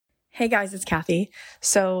Hey guys, it's Kathy.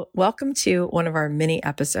 So welcome to one of our mini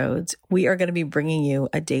episodes. We are going to be bringing you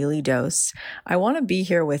a daily dose. I want to be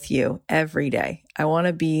here with you every day. I want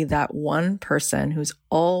to be that one person who's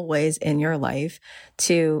always in your life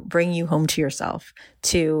to bring you home to yourself,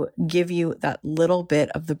 to give you that little bit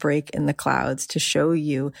of the break in the clouds, to show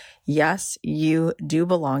you, yes, you do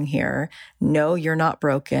belong here. No, you're not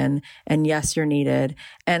broken. And yes, you're needed.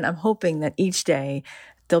 And I'm hoping that each day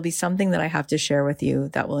there'll be something that I have to share with you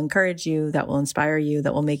that will encourage you, that will inspire you,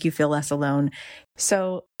 that will make you feel less alone.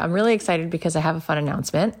 So I'm really excited because I have a fun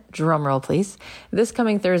announcement. Drum roll, please. This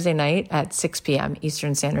coming Thursday night at 6 p.m.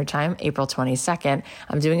 Eastern Standard Time, April 22nd,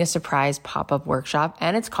 I'm doing a surprise pop-up workshop,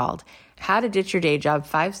 and it's called How to Ditch Your Day Job,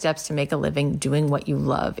 5 Steps to Make a Living Doing What You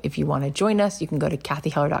Love. If you want to join us, you can go to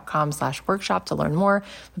kathyheller.com/workshop to learn more.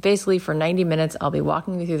 But basically, for 90 minutes, I'll be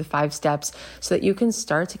walking you through the 5 steps so that you can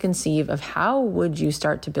start to conceive of how would you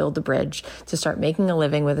start to build the bridge, to start making a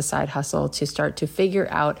living with a side hustle, to start to figure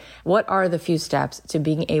out what are the few steps to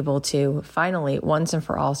being able to finally, once and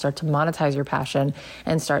for all, start to monetize your passion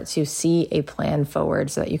and start to see a plan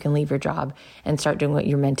forward so that you can leave your job and start doing what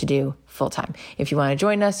you're meant to do full time. If you want to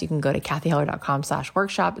join us, you can go to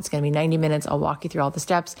kathyheller.com/workshop. It's going to be 90 minutes. I'll walk you through all the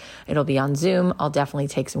steps. It'll be on Zoom. I'll definitely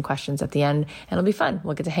take some questions at the end, and it'll be fun.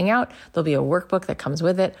 We'll get to hang out. There'll be a workbook that comes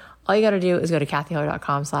with it. All you got to do is go to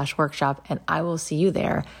kathyheller.com/workshop, and I will see you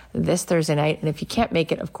there this Thursday night. And if you can't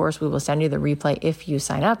make it, of course, we will send you the replay if you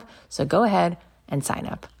sign up. So go ahead and sign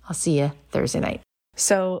up. I'll see you Thursday night.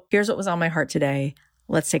 So here's what was on my heart today.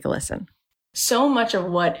 Let's take a listen. So much of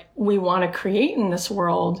what we want to create in this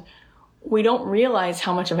world, we don't realize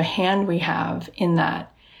how much of a hand we have in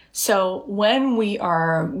that. So when we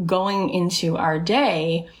are going into our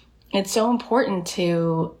day, it's so important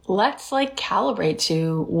to let's calibrate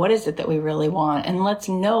to what is it that we really want. And let's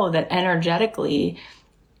know that energetically,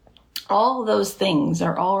 all those things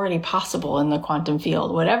are already possible in the quantum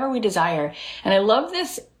field, whatever we desire. And I love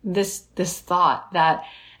this thought that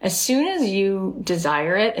as soon as you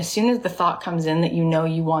desire it, as soon as the thought comes in that you know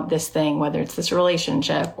you want this thing, whether it's this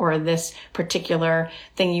relationship or this particular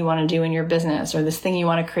thing you want to do in your business or this thing you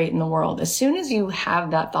want to create in the world, as soon as you have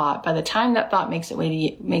that thought, by the time that thought makes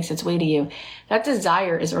its way to you, that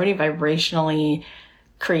desire is already vibrationally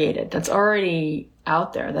created. That's already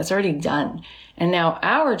out there. That's already done. And now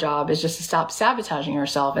our job is just to stop sabotaging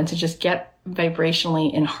ourselves and to just get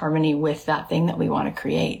vibrationally in harmony with that thing that we want to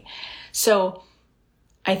create. So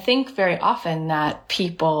I think very often that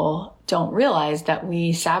people don't realize that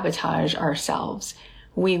we sabotage ourselves.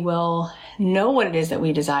 We will know what it is that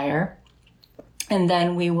we desire, and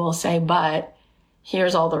then we will say, but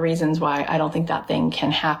here's all the reasons why I don't think that thing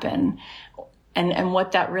can happen. And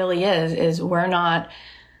what that really is we're not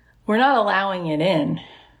allowing it in.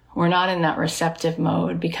 We're not in that receptive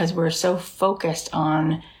mode because we're so focused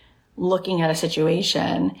on looking at a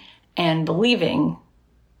situation and believing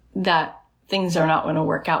that things are not going to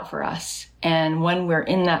work out for us. And when we're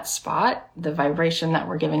in that spot, the vibration that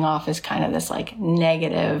we're giving off is kind of this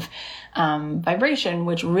negative vibration,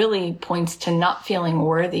 which really points to not feeling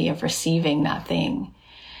worthy of receiving that thing.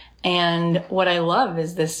 And what I love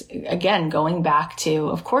is this, again, going back to,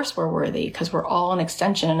 of course we're worthy because we're all an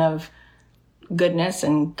extension of goodness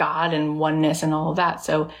and God and oneness and all of that.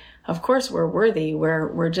 So of course we're worthy.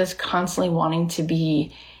 We're just constantly wanting to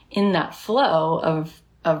be in that flow of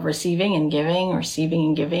receiving and giving.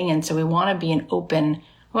 And so we want to be an open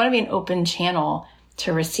channel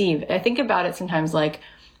to receive. I think about it sometimes like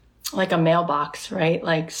a mailbox, right?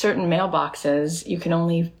 Like certain mailboxes, you can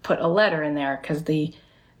only put a letter in there because the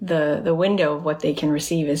window of what they can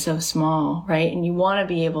receive is so small, right? And you want to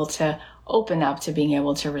be able to open up to being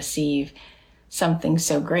able to receive something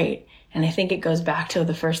so great. And I think it goes back to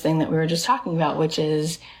the first thing that we were just talking about, which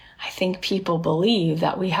is I think people believe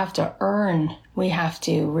that we have to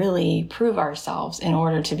really prove ourselves in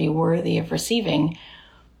order to be worthy of receiving.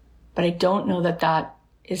 But I don't know that that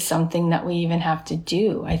is something that we even have to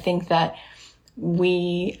do. I think that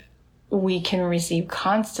we can receive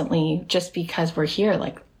constantly just because we're here.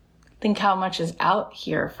 Think how much is out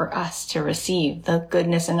here for us to receive. The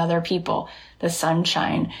goodness in other people, the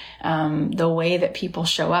sunshine, the way that people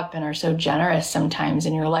show up and are so generous sometimes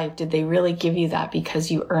in your life. Did they really give you that because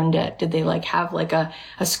you earned it? Did they have a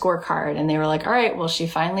scorecard and they were like, all right, well, she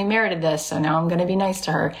finally merited this, so now I'm going to be nice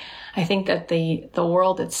to her. I think that the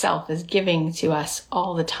world itself is giving to us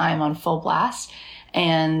all the time on full blast,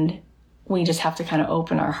 and we just have to kind of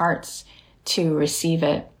open our hearts to receive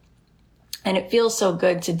it. And it feels so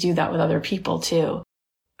good to do that with other people too.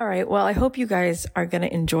 All right. Well, I hope you guys are going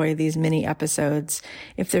to enjoy these mini episodes.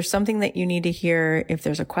 If there's something that you need to hear, if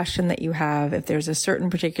there's a question that you have, if there's a certain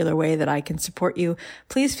particular way that I can support you,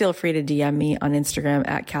 please feel free to DM me on Instagram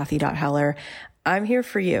at Kathy.Heller. I'm here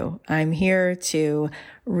for you. I'm here to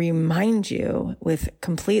remind you with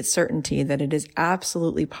complete certainty that it is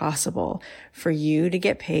absolutely possible for you to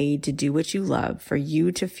get paid to do what you love, for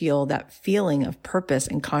you to feel that feeling of purpose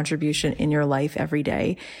and contribution in your life every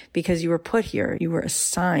day, because you were put here. You were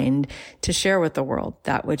assigned to share with the world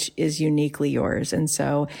that which is uniquely yours. And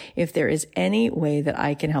so if there is any way that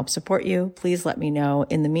I can help support you, please let me know.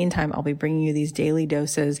 In the meantime, I'll be bringing you these daily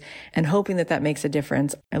doses and hoping that that makes a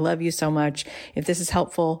difference. I love you so much. If this is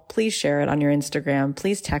helpful, please share it on your Instagram.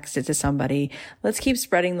 Please text it to somebody. Let's keep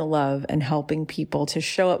spreading the love and helping people to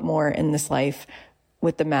show up more in this life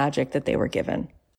with the magic that they were given.